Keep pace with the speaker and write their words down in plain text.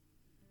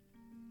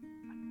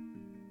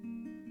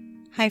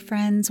Hi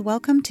friends,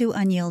 welcome to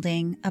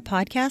Unyielding, a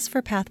podcast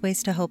for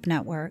Pathways to Hope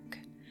Network.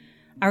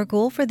 Our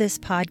goal for this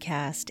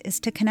podcast is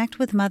to connect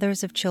with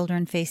mothers of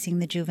children facing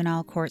the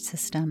juvenile court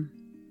system.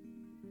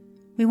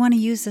 We want to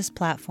use this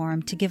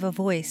platform to give a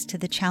voice to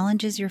the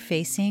challenges you're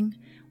facing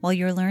while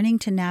you're learning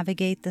to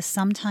navigate the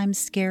sometimes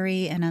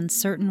scary and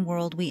uncertain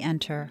world we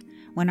enter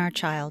when our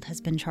child has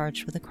been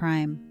charged with a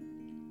crime.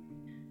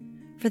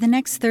 For the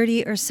next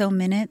 30 or so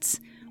minutes,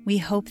 we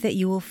hope that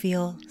you will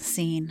feel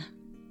seen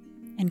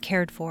and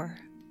cared for.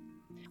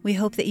 We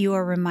hope that you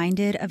are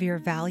reminded of your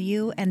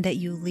value and that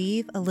you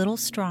leave a little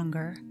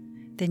stronger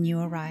than you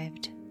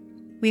arrived.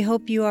 We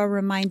hope you are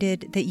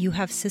reminded that you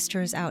have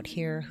sisters out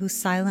here who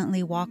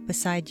silently walk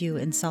beside you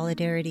in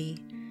solidarity.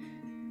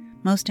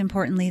 Most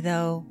importantly,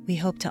 though, we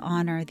hope to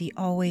honor the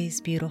always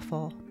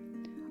beautiful,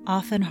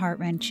 often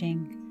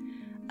heart-wrenching,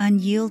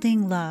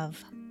 unyielding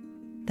love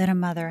that a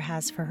mother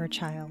has for her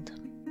child.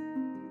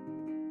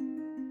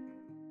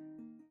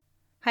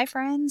 Hi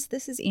friends,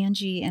 this is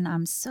Angie, and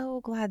I'm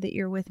so glad that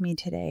you're with me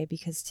today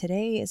because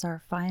today is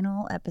our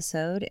final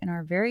episode in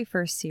our very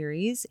first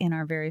series, in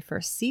our very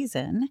first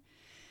season,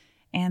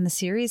 and the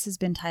series has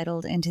been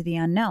titled Into the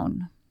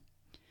Unknown.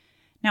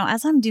 Now,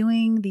 as I'm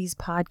doing these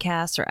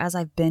podcasts, or as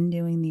I've been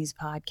doing these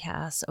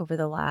podcasts over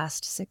the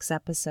last 6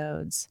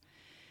 episodes,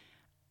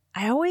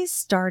 I always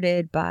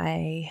started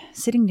by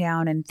sitting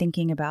down and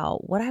thinking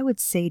about what I would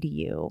say to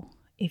you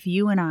if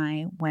you and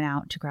I went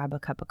out to grab a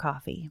cup of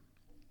coffee.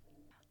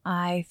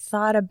 I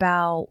thought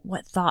about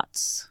what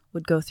thoughts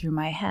would go through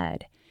my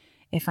head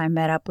if I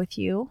met up with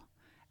you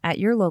at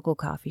your local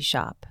coffee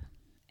shop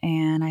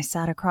and I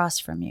sat across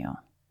from you.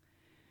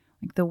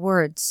 Like the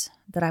words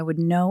that I would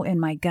know in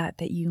my gut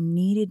that you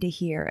needed to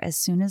hear as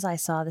soon as I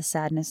saw the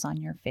sadness on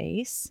your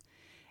face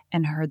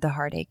and heard the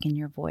heartache in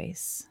your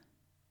voice.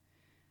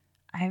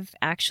 I've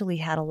actually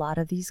had a lot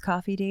of these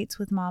coffee dates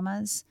with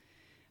mamas,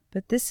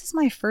 but this is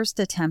my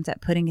first attempt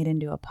at putting it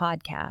into a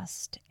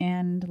podcast.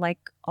 And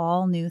like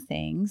all new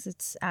things,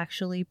 it's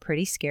actually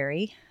pretty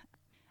scary.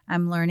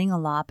 I'm learning a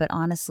lot, but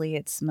honestly,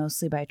 it's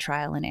mostly by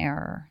trial and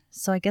error.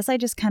 So I guess I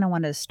just kind of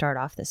wanted to start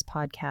off this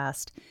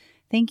podcast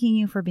thanking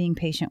you for being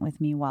patient with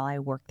me while I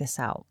work this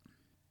out.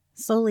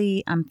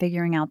 Slowly, I'm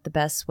figuring out the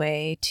best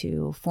way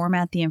to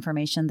format the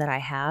information that I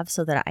have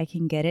so that I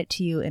can get it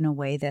to you in a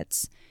way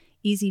that's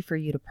easy for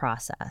you to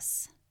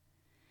process.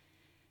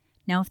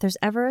 Now, if there's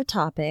ever a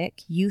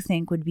topic you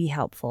think would be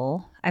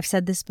helpful, I've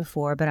said this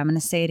before, but I'm going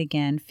to say it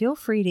again, feel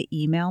free to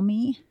email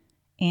me,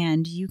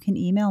 and you can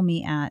email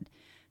me at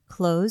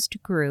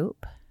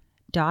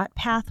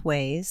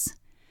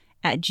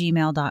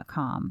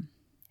closedgroup.pathways@gmail.com,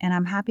 and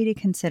I'm happy to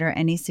consider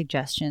any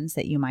suggestions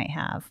that you might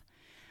have.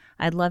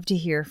 I'd love to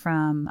hear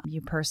from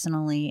you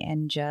personally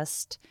and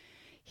just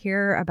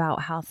hear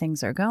about how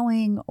things are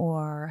going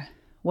or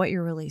what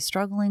you're really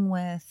struggling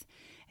with,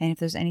 and if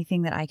there's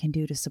anything that I can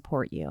do to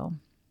support you.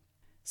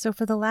 So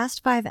for the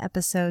last 5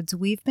 episodes,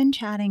 we've been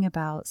chatting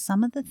about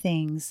some of the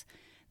things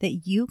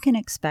that you can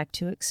expect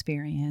to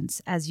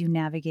experience as you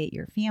navigate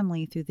your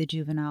family through the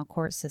juvenile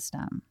court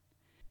system.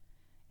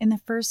 In the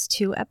first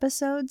 2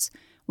 episodes,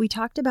 we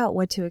talked about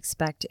what to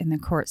expect in the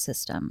court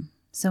system.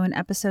 So in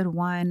episode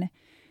 1,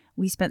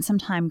 we spent some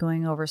time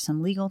going over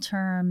some legal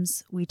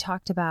terms. We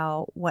talked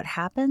about what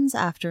happens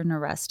after an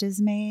arrest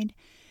is made.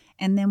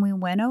 And then we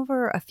went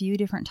over a few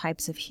different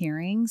types of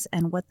hearings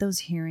and what those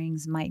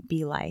hearings might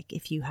be like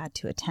if you had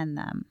to attend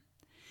them.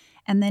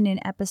 And then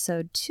in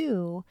episode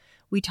 2,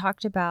 we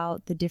talked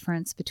about the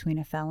difference between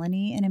a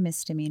felony and a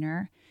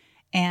misdemeanor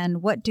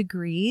and what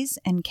degrees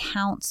and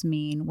counts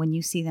mean when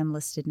you see them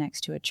listed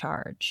next to a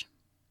charge.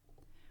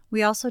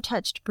 We also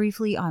touched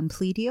briefly on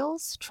plea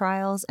deals,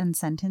 trials, and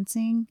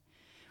sentencing.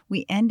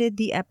 We ended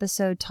the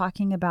episode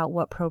talking about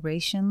what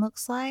probation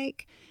looks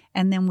like,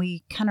 and then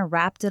we kind of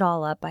wrapped it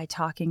all up by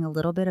talking a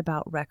little bit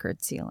about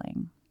record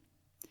sealing.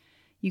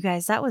 You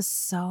guys, that was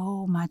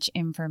so much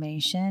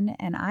information,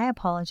 and I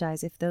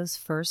apologize if those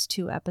first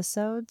 2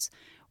 episodes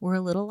were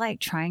a little like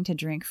trying to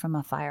drink from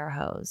a fire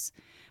hose.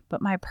 But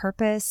my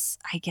purpose,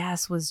 I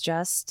guess, was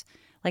just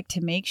like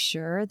to make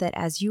sure that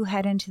as you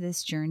head into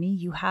this journey,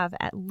 you have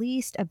at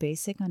least a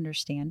basic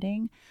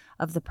understanding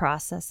of the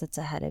process that's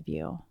ahead of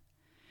you.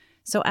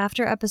 So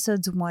after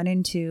episodes 1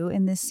 and 2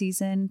 in this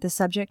season, the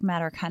subject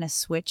matter kind of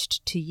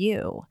switched to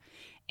you.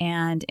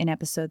 And in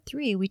episode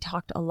 3, we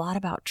talked a lot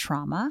about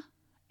trauma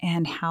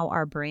and how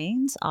our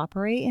brains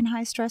operate in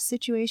high stress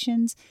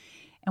situations.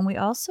 And we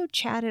also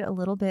chatted a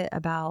little bit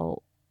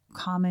about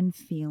common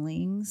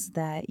feelings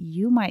that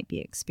you might be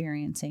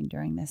experiencing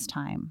during this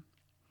time.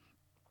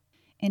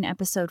 In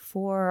episode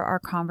 4, our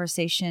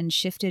conversation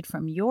shifted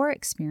from your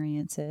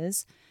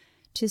experiences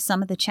to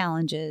some of the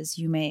challenges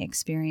you may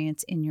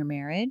experience in your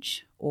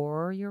marriage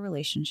or your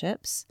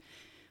relationships.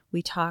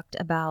 We talked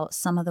about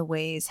some of the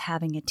ways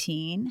having a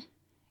teen,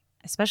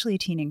 especially a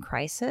teen in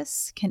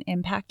crisis, can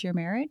impact your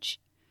marriage.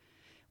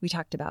 We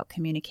talked about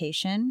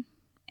communication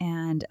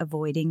and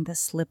avoiding the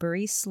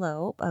slippery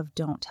slope of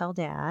don't tell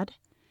dad.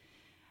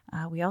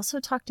 We also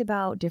talked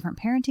about different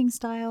parenting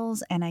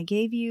styles, and I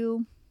gave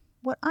you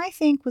what I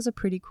think was a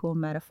pretty cool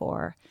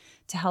metaphor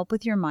to help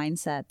with your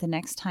mindset the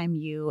next time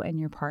you and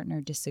your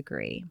partner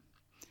disagree.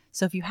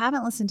 So if you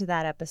haven't listened to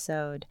that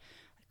episode,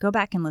 go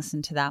back and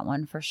listen to that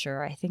one for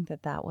sure. I think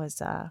that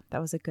was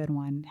a good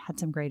one. Had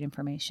some great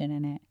information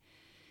in it.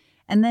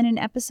 And then in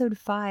episode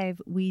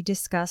 5, we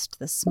discussed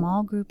the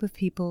small group of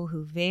people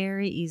who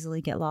very easily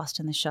get lost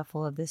in the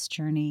shuffle of this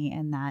journey,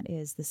 and that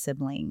is the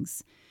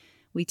siblings.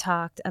 We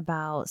talked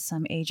about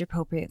some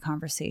age-appropriate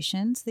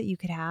conversations that you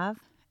could have.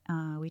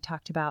 We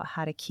talked about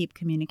how to keep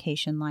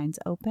communication lines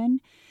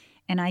open,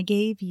 and I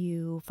gave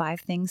you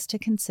 5 things to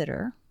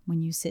consider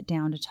when you sit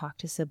down to talk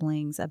to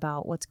siblings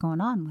about what's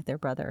going on with their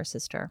brother or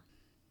sister,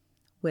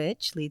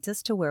 which leads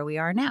us to where we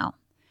are now.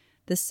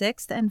 The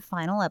 6th and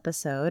final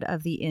episode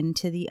of the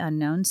Into the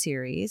Unknown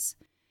series.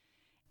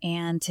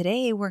 And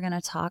today we're going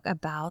to talk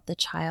about the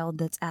child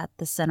that's at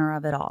the center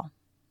of it all.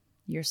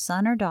 Your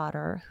son or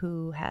daughter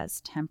who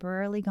has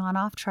temporarily gone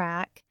off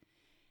track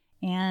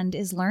and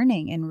is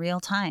learning in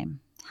real time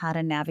how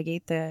to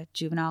navigate the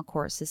juvenile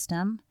court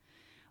system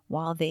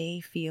while they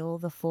feel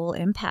the full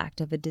impact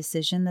of a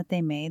decision that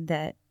they made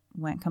that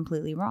went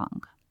completely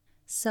wrong.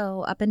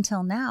 So up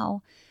until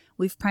now,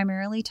 we've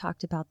primarily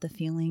talked about the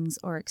feelings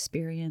or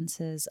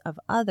experiences of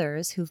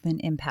others who've been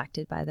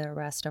impacted by the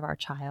arrest of our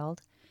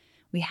child.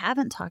 We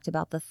haven't talked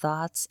about the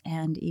thoughts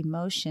and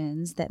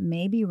emotions that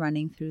may be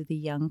running through the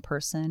young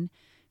person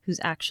who's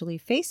actually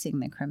facing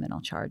the criminal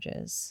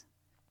charges.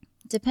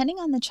 Depending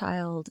on the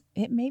child,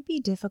 it may be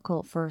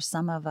difficult for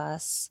some of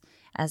us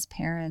as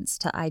parents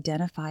to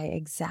identify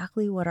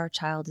exactly what our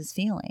child is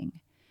feeling.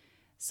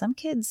 Some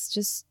kids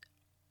just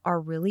are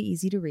really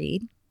easy to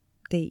read.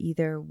 They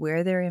either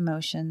wear their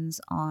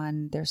emotions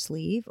on their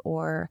sleeve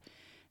or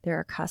they're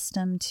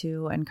accustomed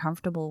to and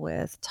comfortable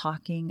with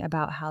talking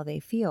about how they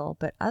feel,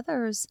 but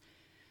others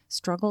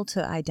struggle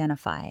to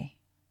identify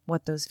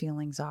what those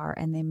feelings are,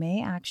 and they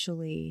may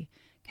actually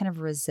kind of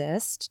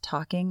resist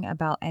talking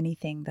about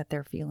anything that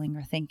they're feeling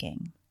or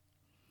thinking.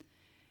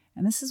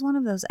 And this is one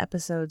of those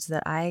episodes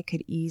that I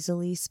could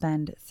easily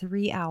spend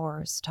 3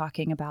 hours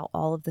talking about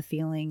all of the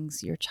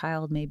feelings your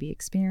child may be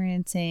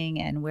experiencing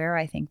and where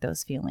I think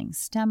those feelings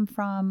stem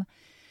from.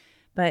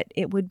 But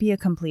it would be a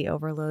complete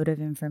overload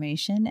of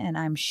information, and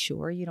I'm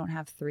sure you don't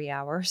have 3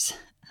 hours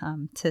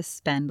to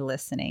spend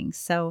listening.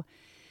 So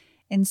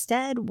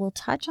instead, we'll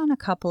touch on a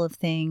couple of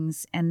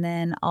things, and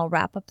then I'll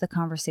wrap up the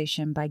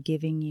conversation by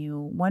giving you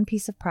one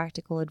piece of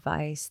practical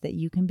advice that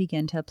you can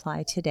begin to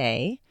apply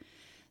today.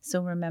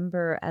 So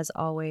remember, as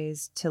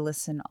always, to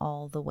listen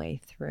all the way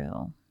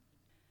through.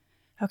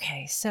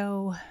 Okay,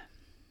 so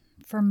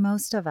for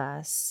most of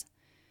us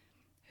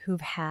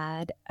who've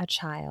had a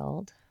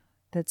child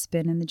that's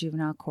been in the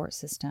juvenile court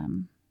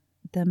system,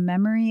 the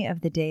memory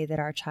of the day that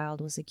our child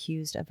was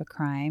accused of a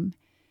crime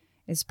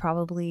is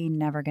probably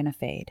never going to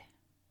fade.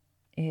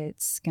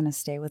 It's going to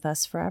stay with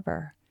us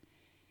forever.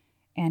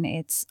 And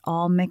it's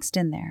all mixed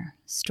in there,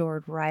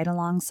 stored right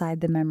alongside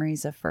the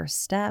memories of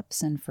first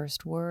steps and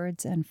first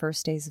words and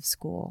first days of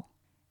school.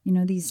 You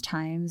know, these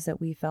times that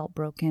we felt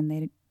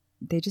broken,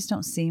 they just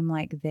don't seem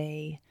like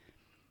they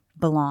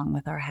belong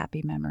with our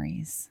happy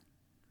memories.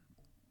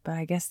 But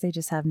I guess they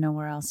just have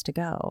nowhere else to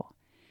go.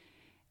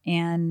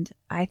 And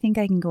I think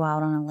I can go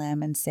out on a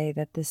limb and say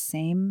that this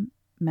same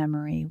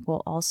memory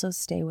will also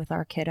stay with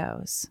our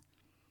kiddos.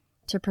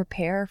 To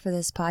prepare for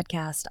this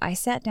podcast, I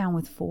sat down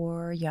with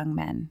 4 young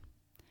men,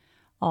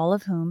 all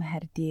of whom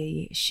had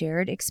the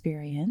shared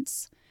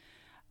experience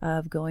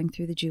of going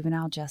through the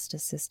juvenile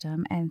justice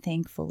system, and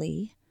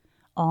thankfully,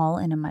 all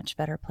in a much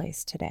better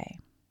place today.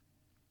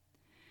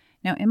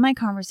 Now, in my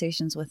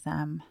conversations with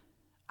them,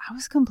 I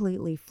was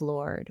completely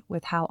floored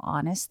with how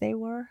honest they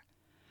were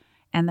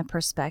and the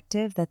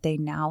perspective that they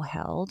now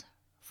held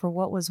for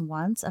what was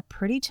once a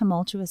pretty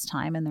tumultuous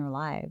time in their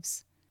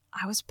lives.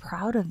 I was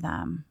proud of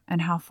them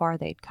and how far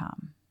they'd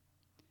come.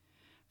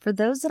 For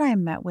those that I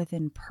met with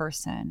in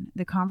person,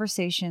 the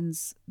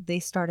conversations, they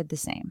started the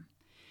same.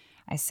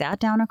 I sat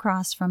down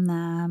across from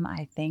them,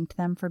 I thanked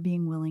them for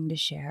being willing to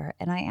share,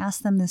 and I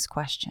asked them this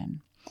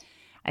question.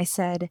 I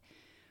said,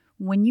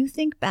 when you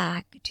think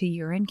back to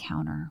your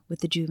encounter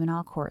with the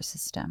juvenile court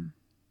system,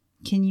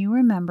 can you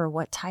remember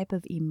what type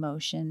of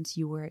emotions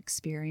you were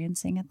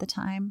experiencing at the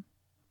time?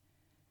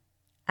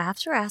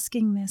 After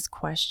asking this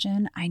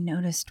question, I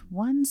noticed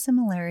one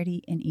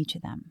similarity in each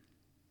of them.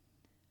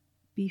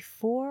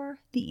 Before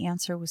the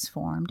answer was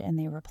formed and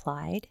they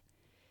replied,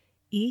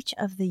 each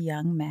of the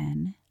young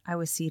men I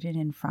was seated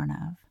in front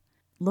of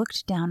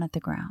looked down at the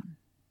ground.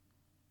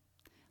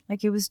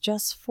 Like it was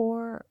just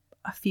for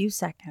a few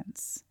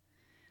seconds,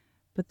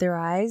 but their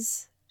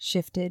eyes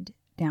shifted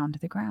down to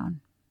the ground.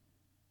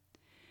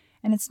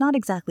 And it's not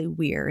exactly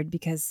weird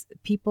because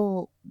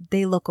people,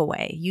 they look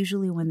away.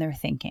 Usually when they're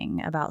thinking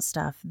about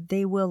stuff,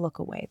 they will look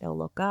away. They'll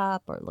look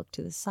up or look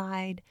to the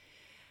side.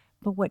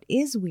 But what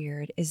is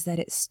weird is that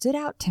it stood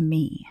out to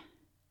me.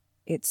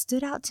 It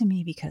stood out to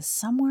me because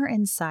somewhere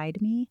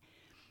inside me,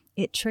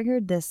 it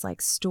triggered this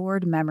like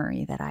stored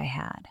memory that I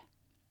had.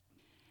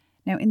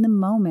 Now, in the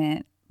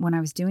moment when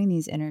I was doing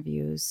these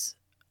interviews,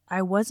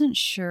 I wasn't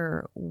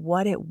sure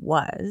what it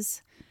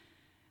was,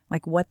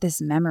 like what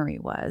this memory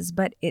was,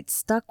 but it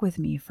stuck with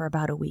me for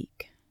about a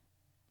week.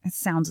 It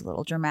sounds a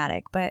little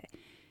dramatic, but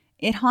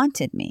it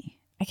haunted me.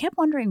 I kept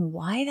wondering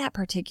why that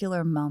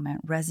particular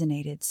moment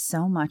resonated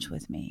so much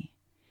with me.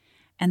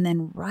 And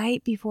then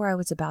right before I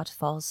was about to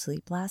fall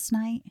asleep last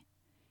night,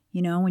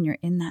 when you're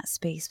in that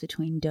space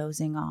between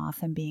dozing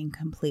off and being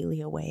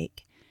completely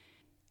awake,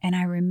 and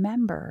I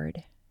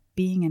remembered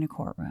being in a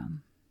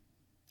courtroom.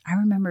 I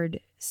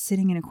remembered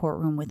sitting in a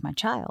courtroom with my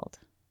child.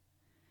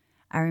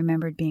 I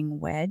remembered being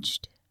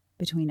wedged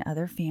between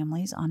other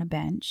families on a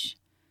bench.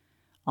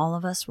 All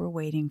of us were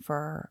waiting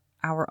for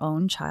our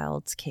own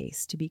child's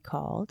case to be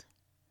called.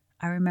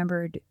 I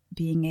remembered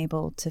being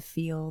able to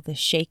feel the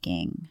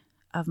shaking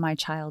of my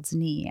child's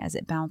knee as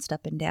it bounced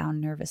up and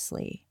down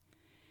nervously,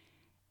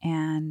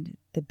 and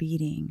the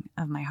beating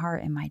of my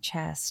heart in my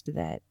chest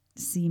that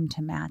seemed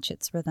to match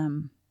its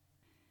rhythm.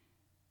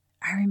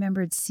 I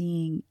remembered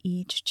seeing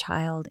each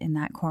child in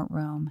that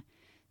courtroom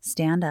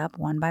stand up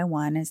one by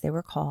one as they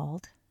were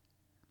called,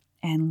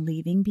 and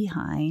leaving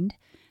behind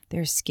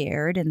their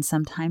scared and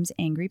sometimes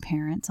angry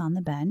parents on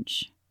the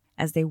bench.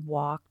 As they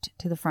walked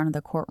to the front of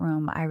the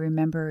courtroom, I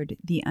remembered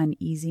the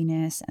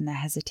uneasiness and the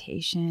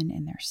hesitation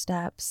in their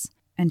steps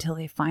until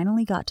they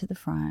finally got to the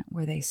front,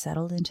 where they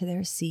settled into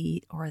their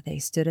seat or they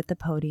stood at the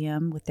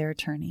podium with their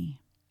attorney.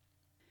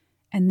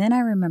 And then I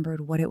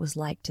remembered what it was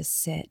like to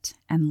sit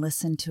and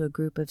listen to a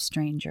group of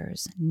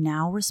strangers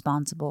now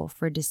responsible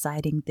for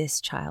deciding this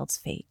child's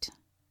fate.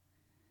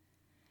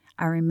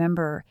 I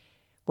remember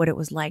what it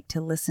was like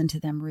to listen to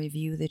them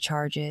review the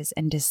charges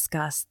and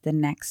discuss the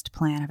next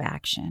plan of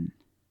action.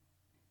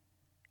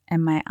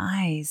 And my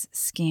eyes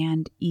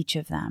scanned each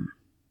of them,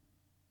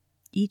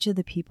 each of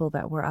the people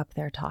that were up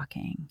there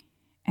talking.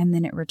 And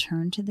then it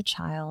returned to the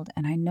child,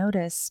 and I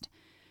noticed,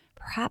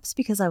 perhaps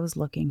because I was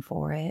looking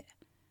for it,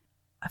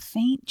 a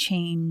faint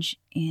change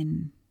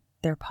in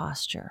their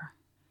posture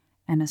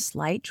and a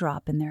slight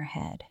drop in their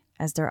head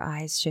as their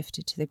eyes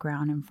shifted to the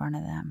ground in front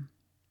of them.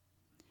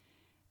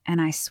 And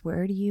I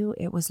swear to you,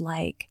 it was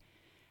like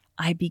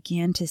I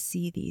began to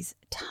see these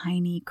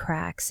tiny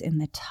cracks in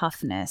the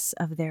toughness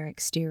of their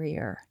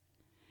exterior.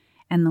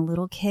 And the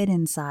little kid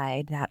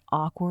inside that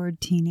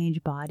awkward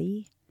teenage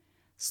body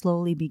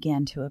slowly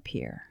began to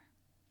appear.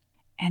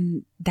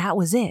 And that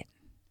was it.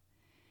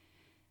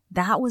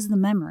 That was the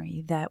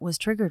memory that was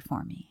triggered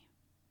for me.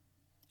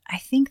 I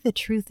think the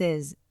truth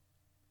is,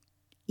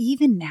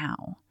 even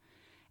now,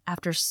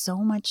 after so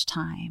much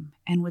time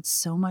and with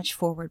so much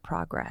forward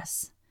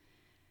progress,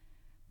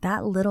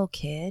 that little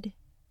kid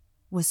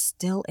was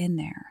still in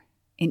there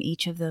in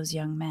each of those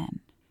young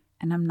men.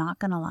 And I'm not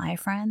going to lie,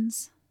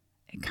 friends,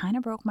 it kind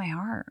of broke my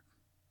heart.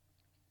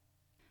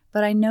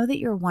 But I know that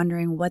you're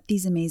wondering what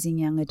these amazing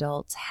young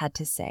adults had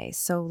to say,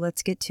 so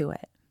let's get to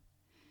it.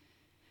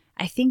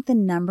 I think the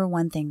number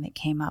one thing that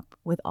came up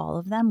with all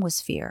of them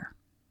was fear.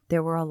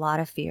 There were a lot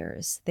of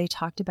fears. They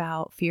talked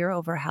about fear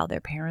over how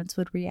their parents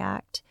would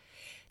react.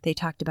 They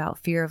talked about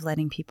fear of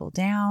letting people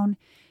down,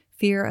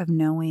 fear of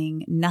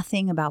knowing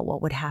nothing about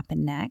what would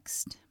happen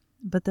next.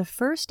 But the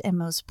first and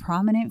most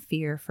prominent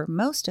fear for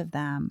most of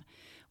them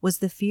was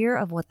the fear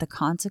of what the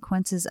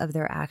consequences of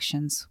their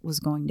actions was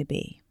going to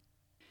be.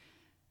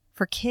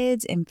 For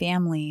kids and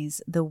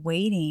families, the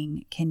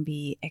waiting can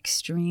be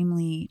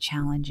extremely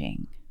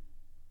challenging.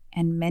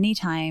 And many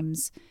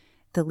times,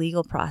 the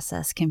legal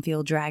process can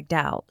feel dragged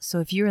out. So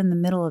if you're in the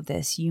middle of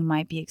this, you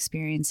might be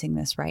experiencing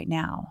this right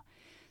now.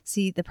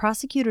 See, the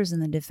prosecutors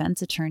and the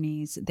defense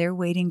attorneys, they're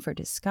waiting for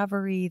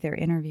discovery, they're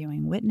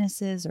interviewing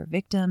witnesses or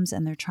victims,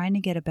 and they're trying to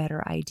get a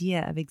better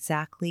idea of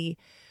exactly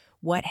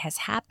what has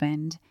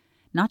happened,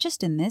 not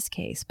just in this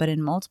case, but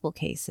in multiple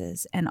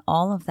cases. And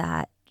all of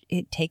that,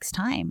 it takes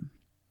time.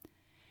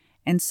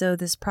 And so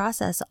this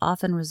process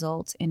often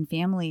results in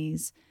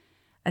families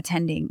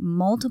attending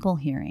multiple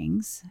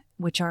hearings,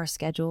 which are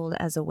scheduled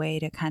as a way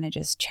to kind of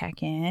just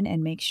check in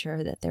and make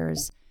sure that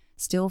there's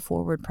still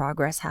forward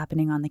progress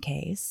happening on the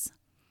case.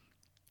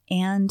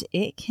 And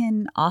it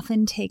can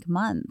often take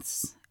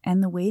months.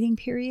 And the waiting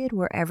period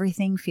where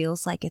everything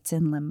feels like it's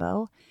in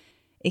limbo,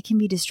 it can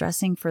be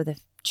distressing for the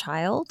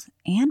child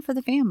and for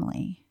the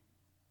family.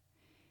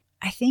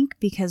 I think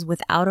because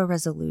without a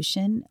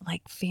resolution,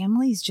 like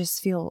families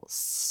just feel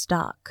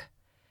stuck.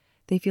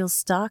 They feel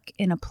stuck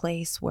in a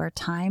place where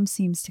time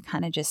seems to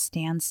kind of just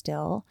stand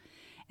still,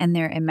 and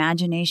their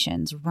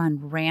imaginations run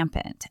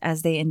rampant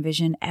as they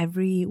envision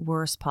every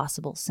worst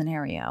possible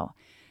scenario.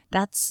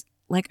 That's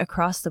like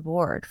across the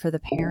board for the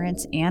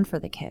parents and for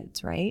the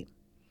kids, right?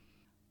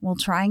 Well,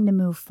 trying to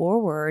move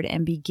forward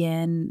and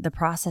begin the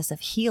process of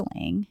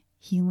healing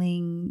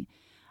in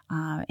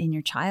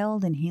your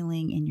child and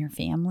healing in your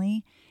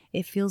family,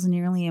 it feels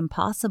nearly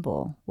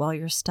impossible while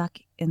you're stuck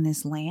in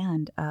this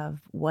land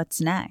of what's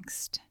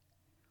next.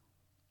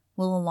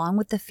 Well, along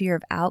with the fear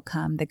of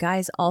outcome, the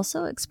guys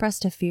also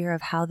expressed a fear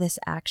of how this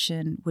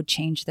action would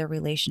change their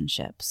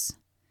relationships.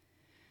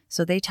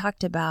 So they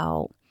talked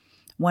about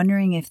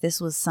wondering if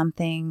this was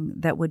something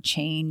that would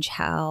change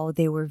how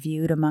they were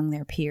viewed among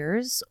their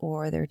peers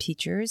or their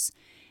teachers.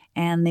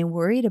 And they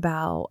worried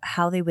about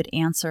how they would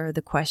answer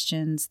the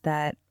questions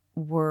that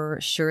were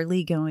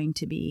surely going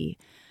to be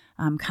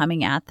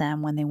coming at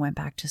them when they went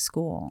back to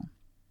school.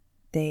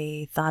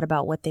 They thought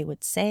about what they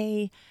would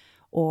say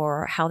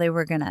or how they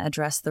were going to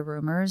address the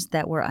rumors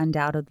that were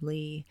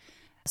undoubtedly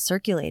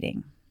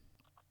circulating.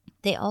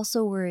 They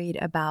also worried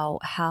about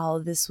how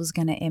this was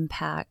going to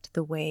impact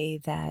the way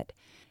that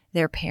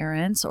their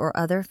parents or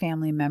other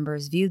family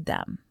members viewed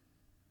them.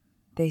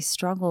 They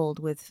struggled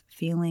with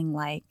feeling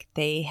like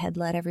they had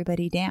let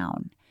everybody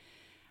down.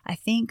 I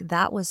think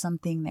that was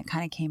something that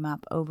kind of came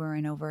up over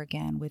and over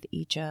again with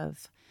each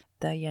of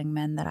the young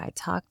men that I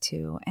talked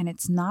to, and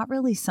it's not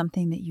really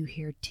something that you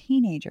hear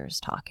teenagers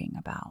talking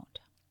about.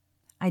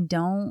 I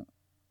don't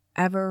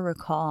ever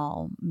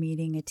recall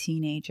meeting a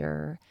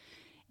teenager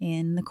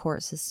in the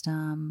court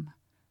system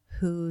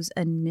whose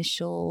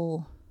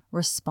initial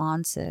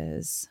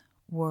responses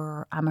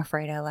were, "I'm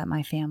afraid I let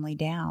my family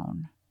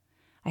down."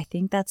 I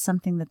think that's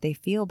something that they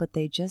feel, but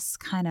they just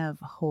kind of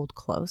hold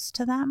close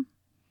to them.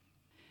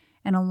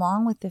 And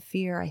along with the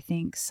fear, I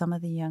think some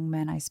of the young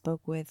men I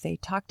spoke with, they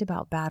talked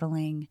about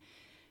battling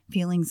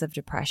feelings of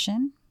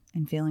depression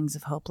and feelings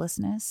of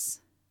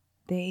hopelessness.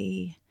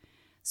 They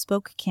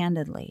spoke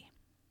candidly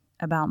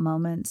about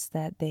moments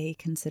that they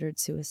considered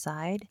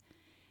suicide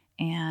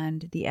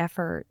and the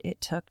effort it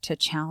took to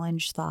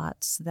challenge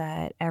thoughts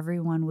that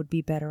everyone would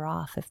be better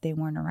off if they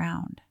weren't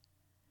around.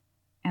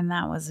 And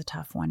that was a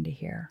tough one to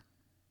hear.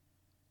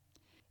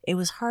 It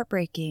was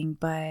heartbreaking,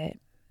 but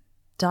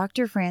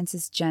Dr.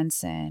 Frances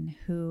Jensen,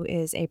 who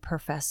is a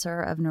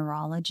professor of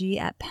neurology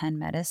at Penn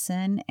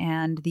Medicine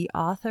and the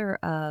author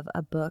of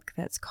a book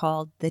that's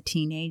called The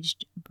Teenage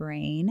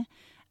Brain,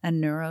 a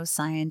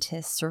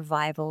neuroscientist's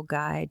survival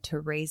guide to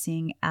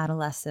raising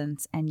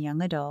adolescents and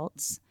young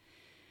adults,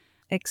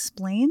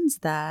 explains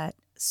that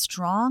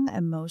strong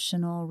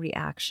emotional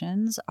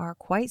reactions are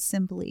quite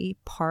simply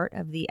part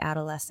of the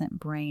adolescent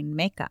brain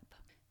makeup.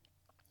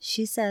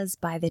 She says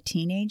by the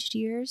teenage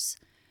years,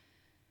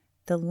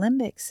 the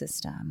limbic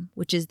system,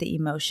 which is the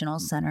emotional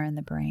center in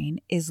the brain,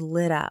 is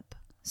lit up.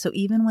 So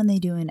even when they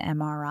do an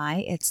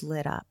MRI, it's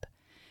lit up.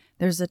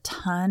 There's a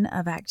ton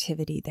of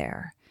activity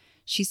there.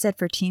 She said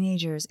for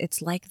teenagers,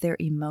 it's like their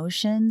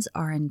emotions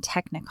are in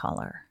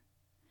Technicolor.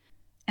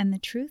 And the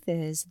truth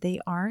is, they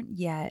aren't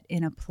yet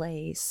in a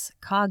place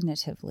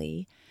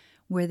cognitively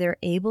where they're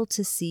able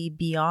to see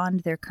beyond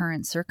their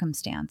current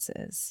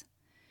circumstances.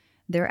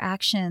 Their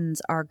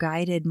actions are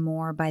guided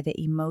more by the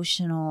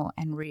emotional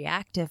and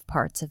reactive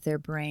parts of their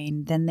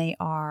brain than they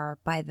are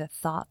by the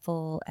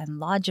thoughtful and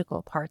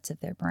logical parts of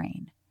their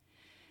brain.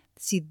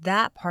 See,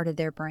 that part of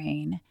their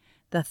brain,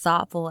 the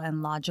thoughtful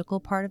and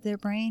logical part of their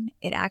brain,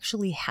 it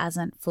actually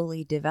hasn't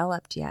fully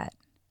developed yet.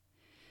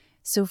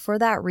 So for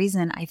that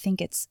reason, I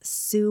think it's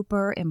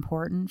super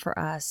important for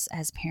us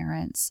as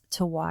parents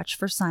to watch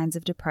for signs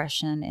of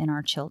depression in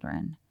our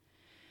children.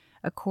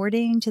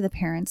 According to the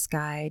Parent's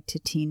Guide to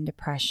Teen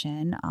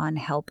Depression on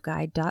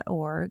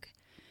helpguide.org,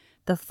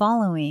 the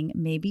following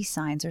may be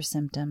signs or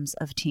symptoms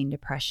of teen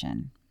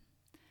depression: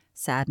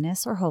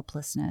 sadness or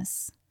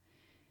hopelessness,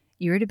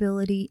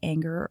 irritability,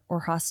 anger, or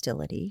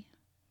hostility,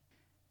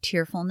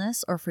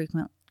 tearfulness or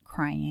frequent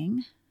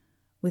crying,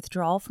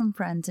 withdrawal from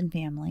friends and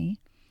family,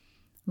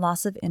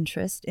 loss of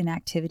interest in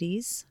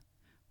activities,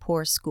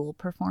 poor school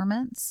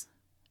performance,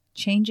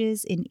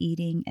 changes in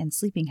eating and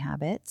sleeping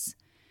habits,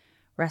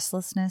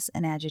 restlessness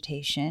and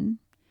agitation,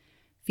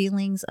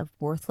 feelings of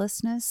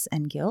worthlessness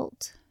and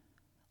guilt,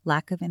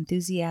 lack of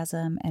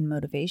enthusiasm and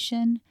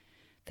motivation,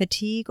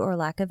 fatigue or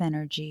lack of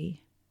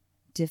energy,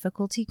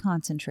 difficulty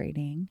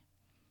concentrating,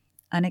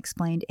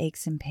 unexplained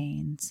aches and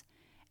pains,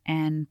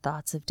 and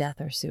thoughts of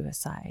death or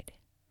suicide.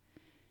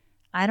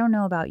 I don't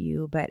know about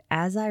you, but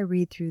as I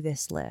read through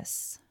this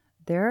list,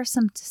 there are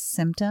some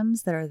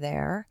symptoms that are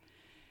there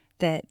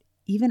that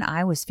even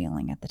I was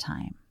feeling at the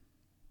time.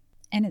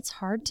 And it's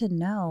hard to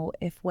know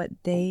if what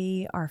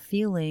they are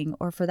feeling,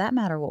 or for that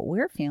matter, what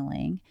we're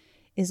feeling,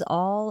 is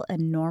all a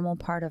normal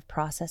part of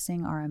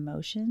processing our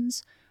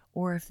emotions,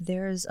 or if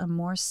there's a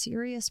more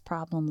serious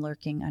problem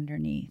lurking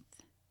underneath.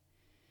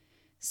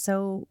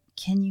 So,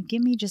 can you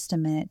give me just a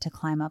minute to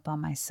climb up on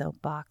my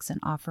soapbox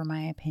and offer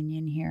my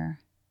opinion here?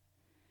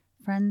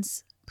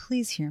 Friends,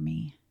 please hear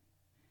me.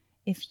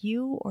 If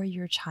you or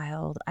your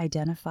child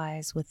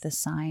identifies with the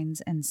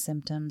signs and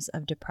symptoms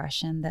of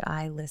depression that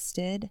I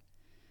listed,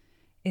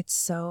 it's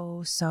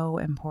so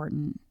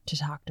important to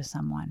talk to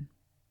someone.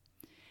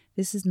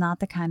 This is not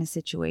the kind of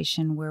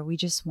situation where we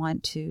just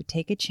want to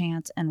take a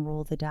chance and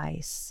roll the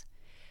dice.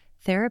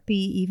 Therapy,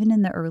 even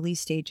in the early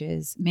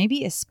stages,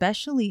 maybe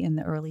especially in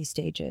the early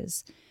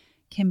stages,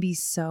 can be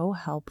so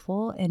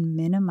helpful in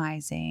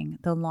minimizing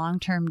the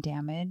long-term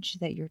damage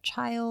that your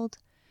child,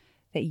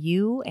 that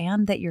you,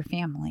 and that your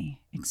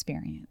family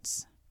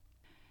experience.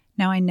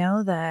 Now, I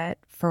know that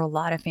for a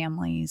lot of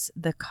families,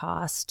 the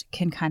cost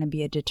can kind of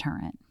be a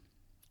deterrent.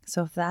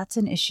 So if that's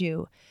an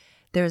issue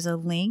There's a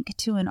link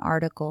to an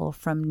article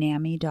from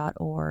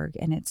NAMI.org,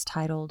 and it's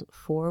titled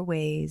 4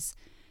 Ways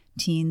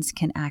Teens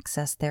Can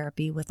Access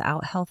Therapy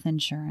Without Health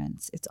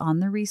Insurance. It's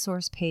on the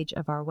resource page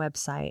of our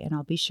website, and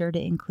I'll be sure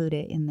to include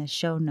it in the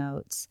show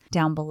notes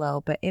down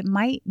below, but it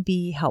might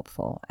be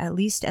helpful, at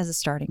least as a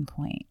starting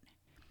point.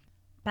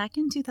 Back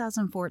in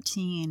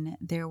 2014,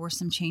 there were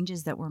some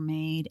changes that were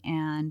made,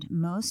 and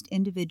most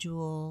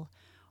individual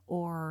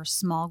or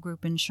small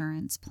group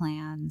insurance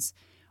plans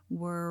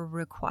were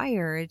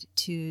required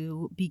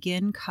to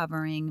begin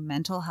covering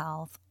mental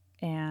health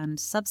and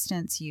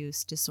substance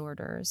use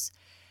disorders.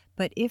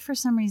 But if for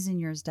some reason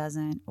yours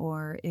doesn't,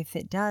 or if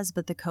it does,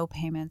 but the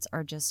co-payments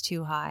are just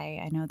too high,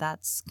 I know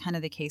that's kind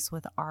of the case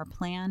with our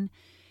plan.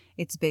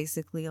 It's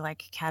basically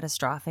like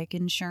catastrophic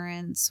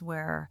insurance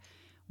where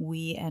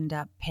we end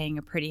up paying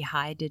a pretty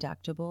high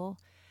deductible.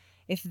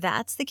 If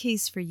that's the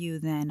case for you,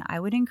 then I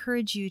would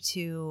encourage you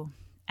to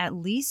at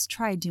least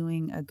try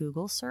doing a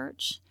Google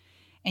search.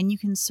 And you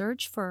can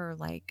search for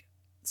like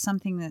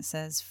something that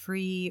says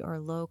free or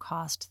low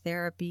cost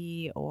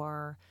therapy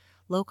or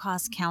low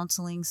cost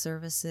counseling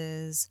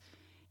services,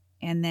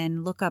 and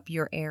then look up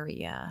your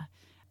area.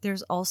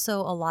 There's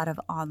also a lot of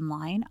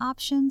online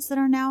options that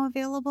are now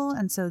available,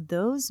 and so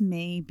those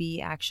may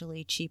be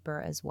actually cheaper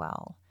as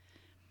well.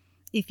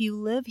 If you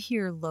live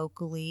here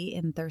locally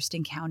in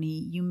Thurston County,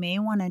 you may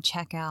want to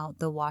check out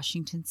the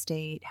Washington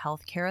State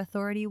Healthcare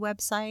Authority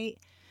website,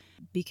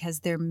 because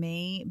there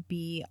may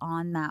be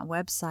on that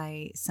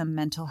website some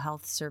mental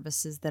health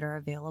services that are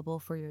available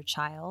for your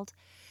child.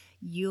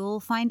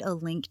 You'll find a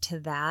link to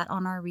that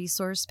on our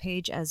resource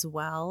page as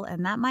well,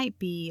 and that might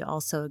be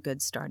also a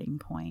good starting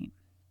point.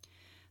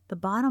 The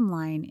bottom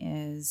line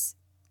is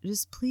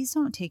just please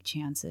don't take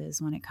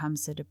chances when it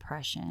comes to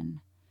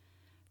depression.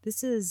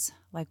 This is,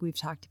 like we've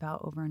talked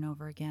about over and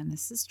over again,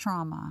 this is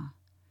trauma.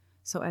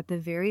 So at the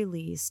very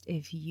least,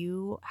 if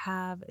you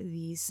have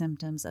these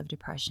symptoms of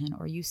depression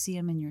or you see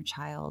them in your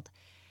child,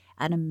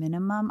 at a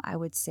minimum, I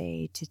would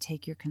say to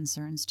take your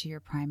concerns to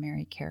your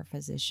primary care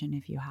physician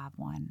if you have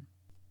one.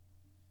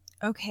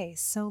 Okay,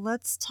 so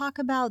let's talk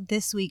about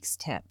this week's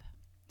tip.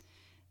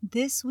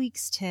 This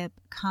week's tip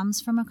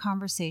comes from a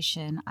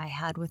conversation I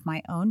had with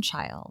my own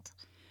child.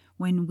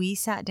 When we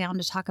sat down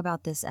to talk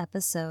about this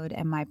episode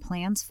and my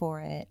plans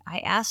for it, I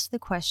asked the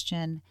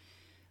question,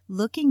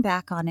 looking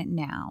back on it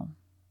now,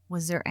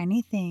 was there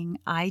anything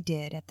I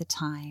did at the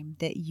time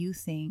that you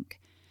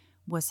think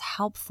was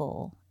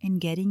helpful in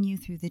getting you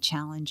through the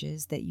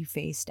challenges that you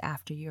faced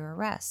after your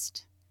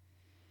arrest?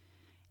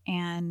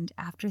 And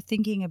after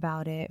thinking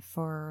about it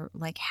for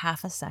like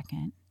half a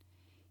second,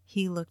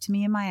 he looked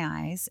me in my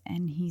eyes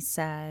and he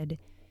said,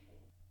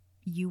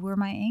 "You were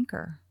my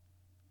anchor."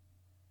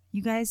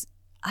 You guys,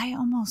 I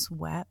almost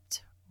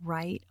wept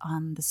right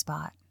on the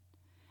spot.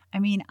 I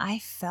mean, I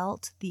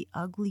felt the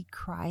ugly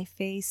cry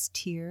face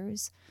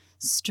tears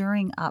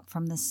stirring up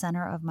from the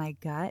center of my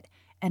gut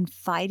and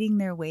fighting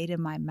their way to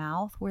my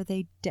mouth where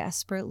they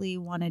desperately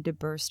wanted to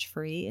burst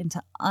free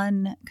into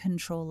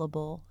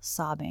uncontrollable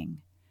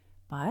sobbing.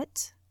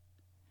 But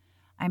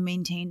I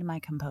maintained my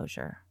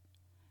composure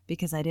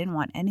because I didn't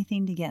want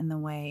anything to get in the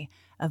way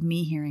of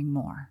me hearing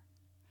more.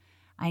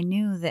 I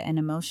knew that an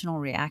emotional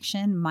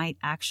reaction might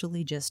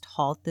actually just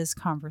halt this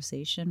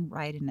conversation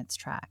right in its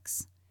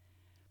tracks.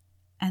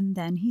 And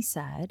then he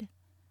said,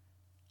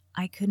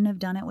 "I couldn't have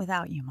done it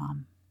without you,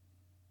 Mom."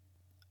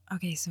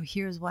 Okay, so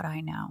here's what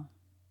I know.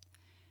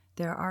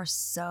 There are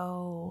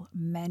so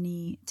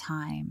many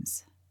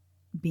times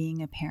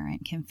being a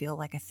parent can feel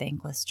like a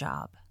thankless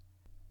job.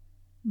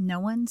 No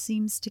one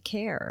seems to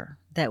care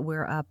that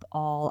we're up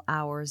all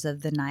hours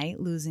of the night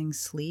losing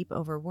sleep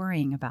over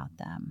worrying about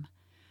them,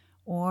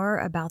 or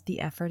about the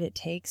effort it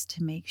takes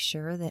to make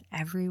sure that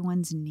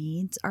everyone's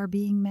needs are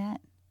being met,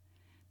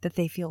 that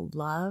they feel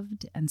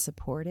loved and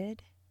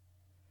supported.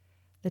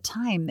 The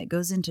time that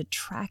goes into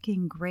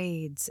tracking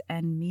grades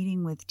and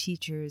meeting with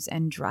teachers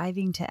and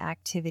driving to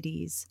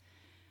activities,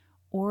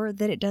 or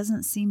that it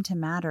doesn't seem to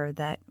matter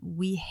that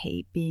we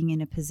hate being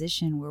in a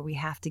position where we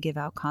have to give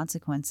out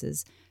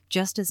consequences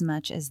just as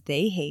much as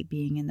they hate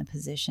being in the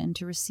position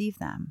to receive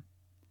them.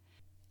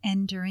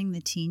 And during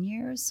the teen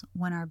years,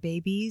 when our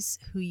babies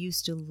who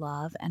used to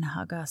love and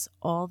hug us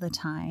all the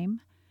time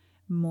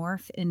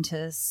morph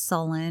into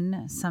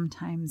sullen,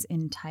 sometimes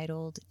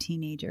entitled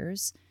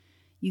teenagers,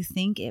 you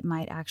think it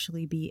might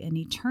actually be an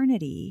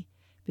eternity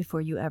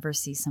before you ever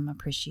see some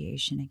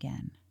appreciation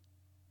again.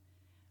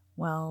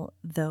 Well,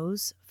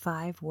 those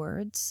 5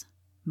 words,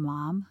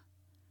 "Mom,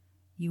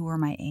 you were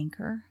my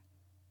anchor,"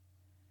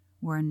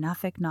 were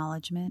enough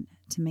acknowledgement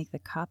to make the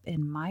cup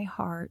in my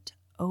heart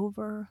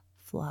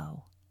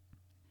overflow.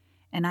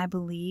 And I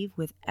believe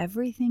with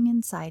everything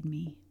inside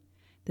me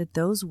that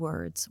those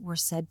words were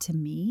said to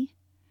me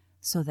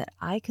so that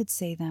I could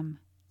say them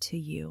to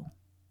you.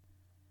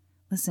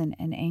 Listen,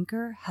 an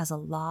anchor has a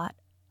lot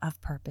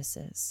of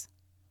purposes.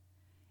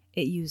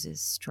 It uses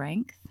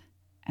strength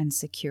and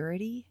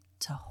security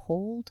to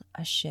hold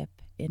a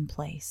ship in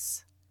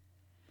place.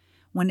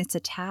 When it's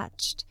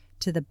attached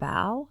to the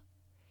bow,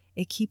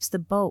 it keeps the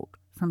boat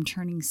from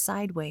turning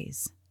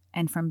sideways,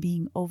 and from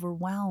being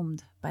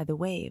overwhelmed by the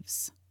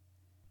waves.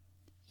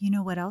 You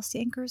know what else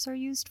anchors are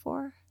used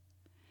for?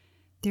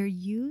 They're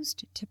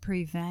used to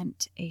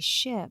prevent a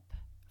ship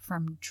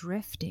from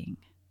drifting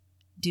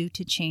due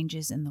to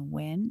changes in the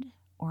wind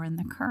or in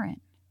the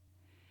current.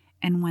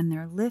 And when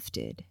they're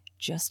lifted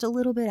just a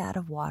little bit out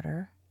of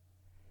water,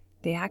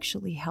 they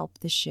actually help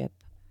the ship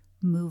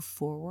move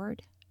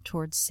forward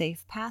towards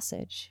safe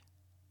passage.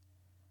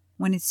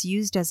 When it's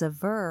used as a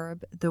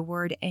verb, the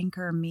word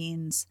anchor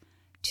means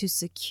to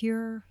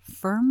secure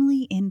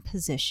firmly in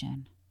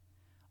position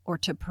or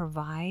to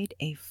provide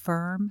a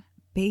firm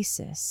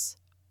basis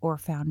or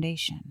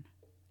foundation.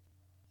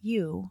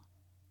 You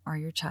are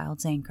your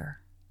child's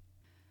anchor,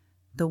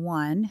 the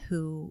one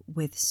who,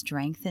 with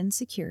strength and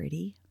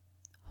security,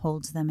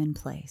 holds them in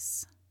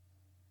place.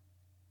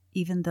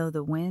 Even though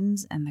the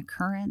winds and the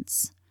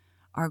currents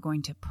are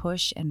going to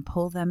push and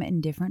pull them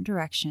in different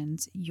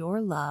directions, your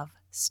love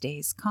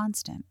stays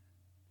constant.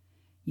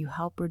 You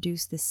help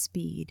reduce the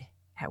speed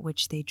at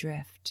which they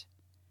drift.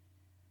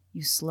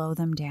 You slow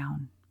them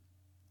down.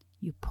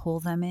 You pull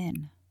them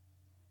in.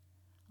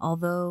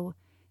 Although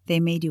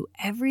they may do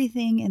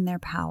everything in their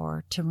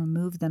power to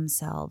remove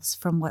themselves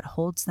from what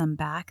holds them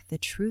back, the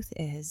truth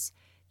is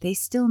they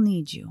still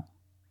need you.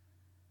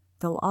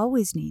 They'll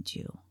always need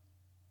you,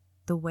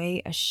 the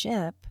way a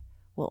ship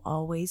will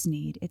always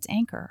need its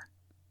anchor.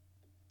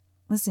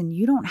 Listen,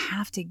 you don't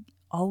have to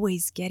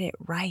always get it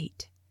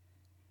right.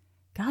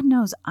 God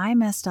knows I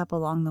messed up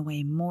along the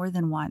way more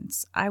than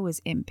once. I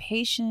was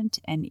impatient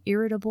and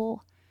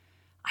irritable.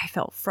 I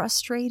felt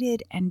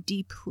frustrated and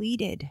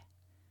depleted.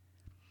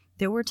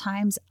 There were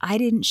times I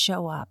didn't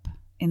show up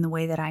in the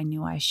way that I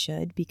knew I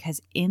should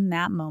because in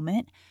that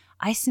moment,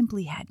 I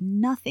simply had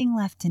nothing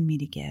left in me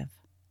to give.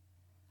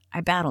 I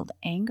battled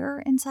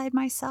anger inside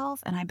myself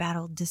and I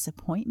battled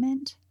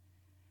disappointment.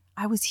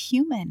 I was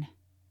human,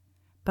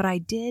 but I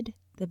did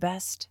the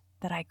best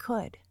that I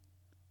could.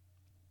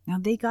 Now,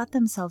 they got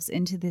themselves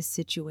into this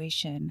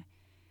situation,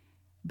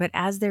 but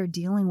as they're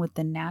dealing with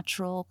the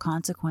natural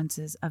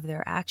consequences of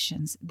their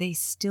actions, they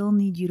still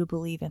need you to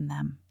believe in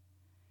them.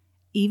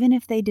 Even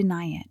if they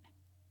deny it,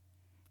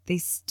 they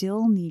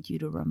still need you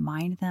to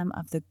remind them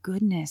of the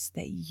goodness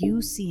that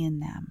you see in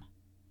them.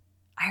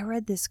 I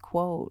read this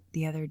quote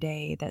the other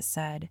day that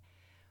said,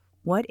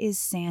 "What is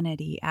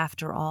sanity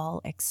after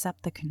all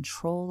except the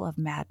control of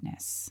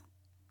madness?"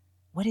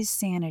 What is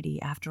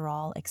sanity after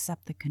all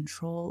except the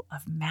control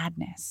of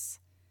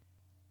madness?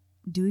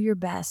 Do your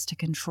best to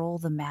control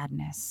the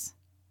madness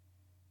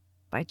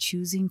by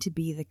choosing to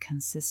be the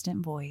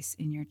consistent voice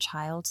in your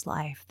child's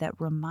life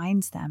that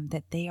reminds them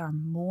that they are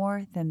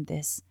more than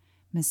this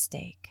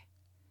mistake.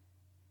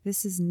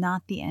 This is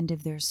not the end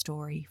of their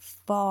story,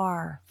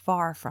 far,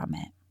 far from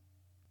it.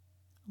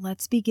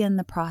 Let's begin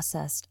the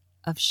process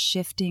of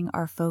shifting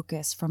our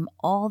focus from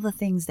all the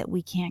things that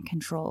we can't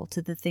control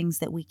to the things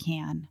that we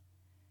can.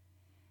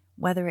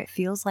 Whether it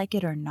feels like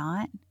it or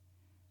not,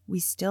 we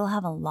still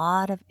have a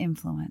lot of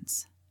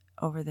influence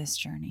over this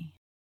journey.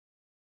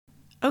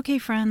 Okay,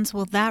 friends,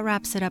 well, that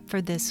wraps it up for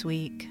this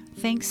week.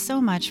 Thanks so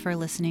much for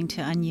listening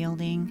to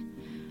Unyielding.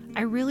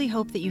 I really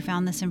hope that you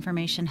found this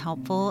information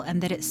helpful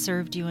and that it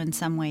served you in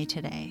some way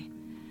today.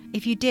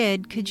 If you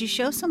did, could you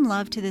show some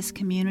love to this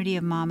community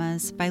of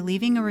mamas by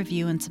leaving a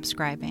review and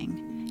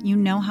subscribing? You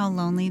know how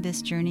lonely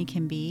this journey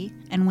can be,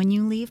 and when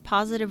you leave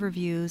positive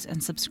reviews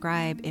and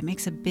subscribe, it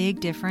makes a big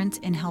difference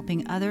in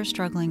helping other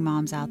struggling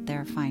moms out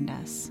there find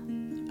us.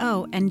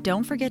 Oh, and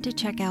don't forget to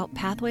check out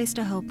Pathways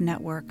to Hope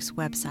Network's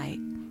website.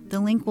 The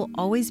link will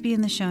always be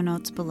in the show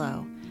notes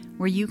below,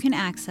 where you can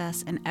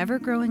access an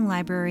ever-growing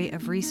library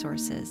of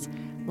resources,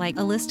 like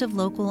a list of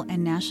local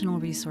and national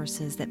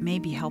resources that may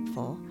be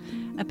helpful,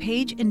 a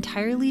page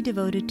entirely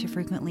devoted to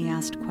frequently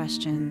asked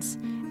questions,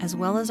 as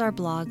well as our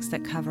blogs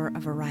that cover a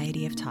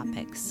variety of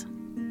topics.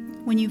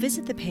 When you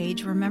visit the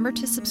page, remember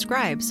to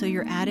subscribe so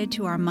you're added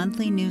to our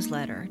monthly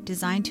newsletter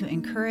designed to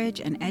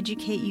encourage and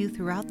educate you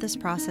throughout this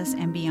process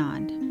and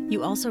beyond.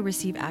 You also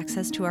receive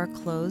access to our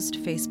closed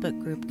Facebook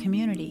group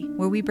community,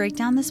 where we break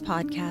down this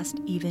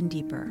podcast even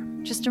deeper.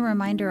 Just a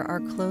reminder,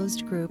 our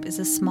closed group is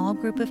a small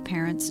group of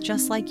parents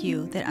just like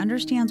you that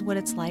understands what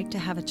it's like to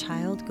have a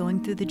child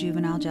going through the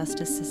juvenile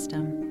justice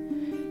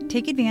system.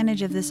 Take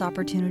advantage of this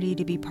opportunity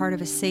to be part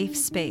of a safe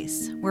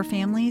space where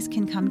families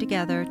can come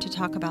together to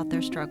talk about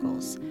their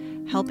struggles,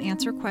 help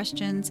answer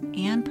questions,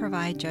 and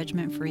provide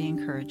judgment-free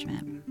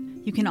encouragement.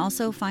 You can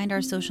also find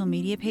our social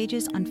media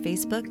pages on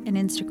Facebook and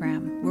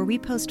Instagram, where we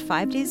post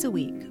 5 days a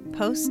week,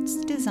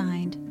 posts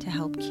designed to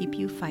help keep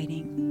you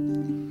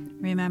fighting.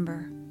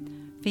 Remember,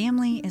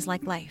 family is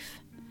like life.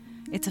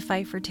 It's a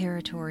fight for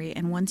territory,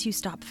 and once you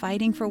stop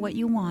fighting for what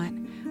you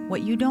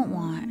don't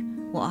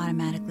want will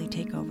automatically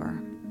take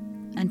over.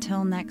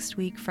 Until next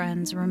week,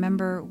 friends,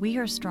 remember, we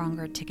are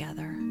stronger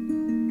together.